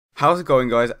How's it going,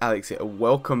 guys? Alex here.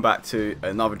 Welcome back to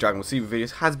another Dragon Ball Super video.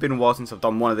 It has been a while since I've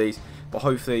done one of these, but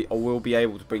hopefully I will be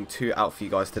able to bring two out for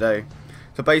you guys today.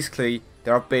 So basically,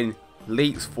 there have been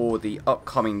leaks for the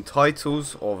upcoming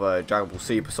titles of Dragon Ball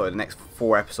Super, so the next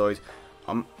 4 episodes.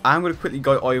 I'm going to quickly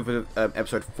go over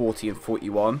episode 40 and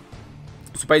 41.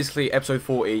 So basically, episode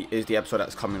 40 is the episode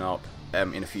that's coming up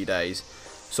in a few days.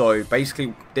 So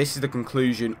basically, this is the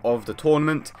conclusion of the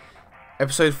tournament.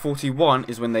 Episode 41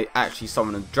 is when they actually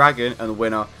summon a dragon, and the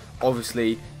winner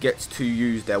obviously gets to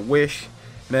use their wish.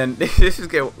 And then this is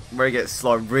where it gets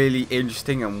like really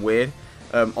interesting and weird.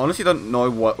 Honestly, don't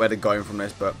know where they're going from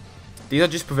this, but these are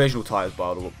just provisional titles,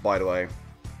 by the way.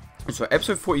 So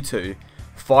episode 42,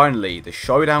 finally the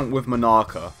showdown with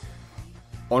Monarca.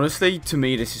 Honestly, to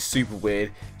me this is super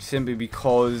weird, simply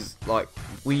because like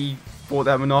we thought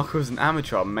that Monarca was an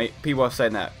amateur. People are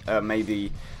saying that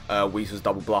maybe Whis was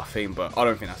double bluffing, but I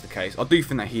don't think that's the case. I do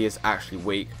think that he is actually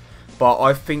weak, but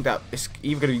I think that it's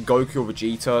either going to be Goku or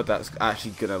Vegeta that's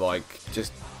actually going to like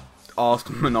just ask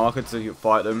Monarca to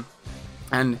fight them,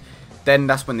 and then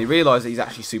that's when they realise that he's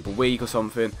actually super weak or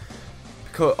something.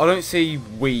 Because I don't see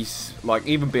Whis, like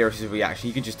even Beerus' reaction,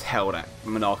 you can just tell that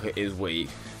Monarca is weak.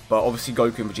 But obviously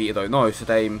Goku and Vegeta don't know, so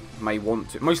they may want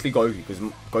to, mostly Goku, because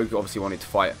Goku obviously wanted to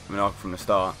fight Monarca from the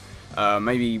start.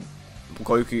 Maybe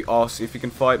Goku asks if he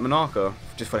can fight Monarca,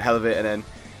 just for the hell of it, and then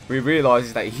we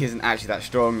realises that he isn't actually that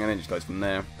strong, and then it just goes from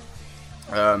there.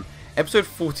 Episode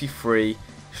 43,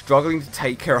 struggling to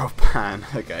take care of Pan.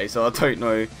 Okay, so I don't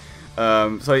know.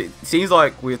 So it seems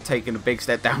like we're taking a big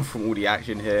step down from all the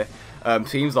action here.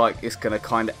 Seems like it's going to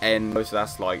kind of end, so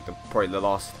that's like probably the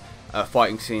last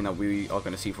fighting scene that we are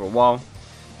going to see for a while.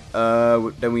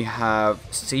 Then we have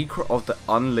Secret of the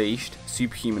Unleashed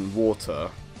Superhuman Water.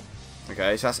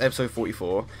 Okay, so that's episode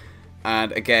 44.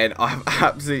 And again, I have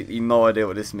absolutely no idea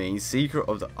what this means. Secret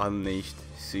of the Unleashed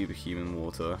Superhuman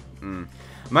Water. I'm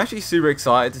actually super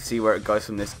excited to see where it goes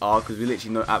from this arc, because we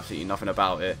literally know absolutely nothing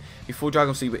about it. Before Dragon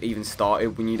Ball Super even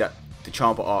started, we knew that the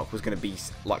Champa arc was going to be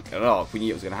like an arc. We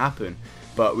knew it was going to happen,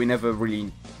 but we never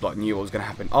really like knew what was going to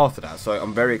happen after that. So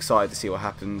I'm very excited to see what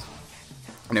happens.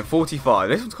 And then 45,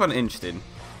 this one's kind of interesting.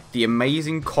 The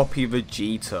amazing copy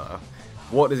Vegeta.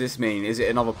 What does this mean? Is it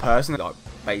another person like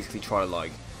basically trying to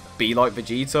like be like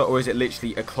Vegeta, or is it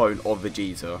literally a clone of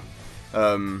Vegeta?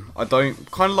 I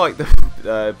don't kind of like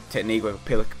the technique where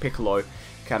Piccolo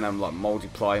can like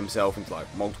multiply himself into like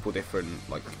multiple different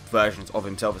like versions of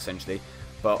himself essentially.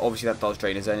 But obviously that does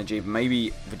drain his energy.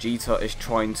 Maybe Vegeta is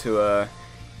trying to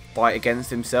fight against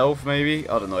himself, maybe?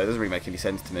 I don't know, it doesn't really make any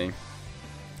sense to me.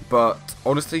 But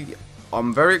honestly,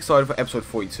 I'm very excited for episode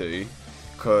 42,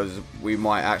 because we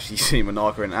might actually see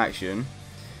Monarca in action.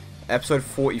 Episode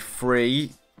 43,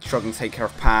 struggling to take care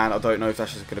of Pan. I don't know if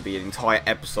that's just going to be an entire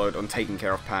episode on taking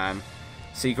care of Pan.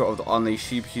 Secret of the Unleashed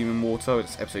Superhuman Water,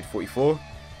 it's episode 44.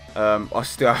 I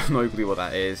still have no clue what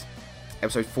that is.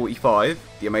 Episode 45,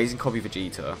 the amazing copy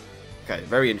Vegeta. Okay,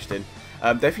 very interesting.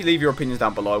 Definitely leave your opinions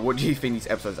down below. What do you think these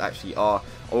episodes actually are?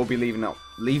 I will be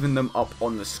leaving them up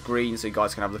on the screen so you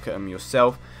guys can have a look at them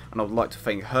yourself. And I would like to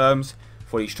thank Herms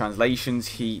for these translations.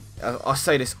 I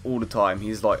say this all the time,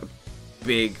 he's like a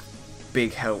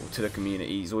big help to the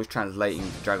community. He's always translating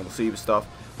the Dragon Ball Super stuff,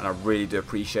 and I really do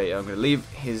appreciate it. I'm going to leave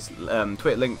his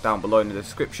Twitter link down below in the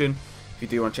description if you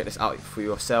do want to check this out for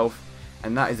yourself.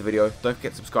 And that is the video. Don't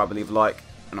forget to subscribe and leave a like,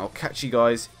 and I'll catch you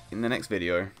guys in the next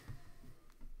video.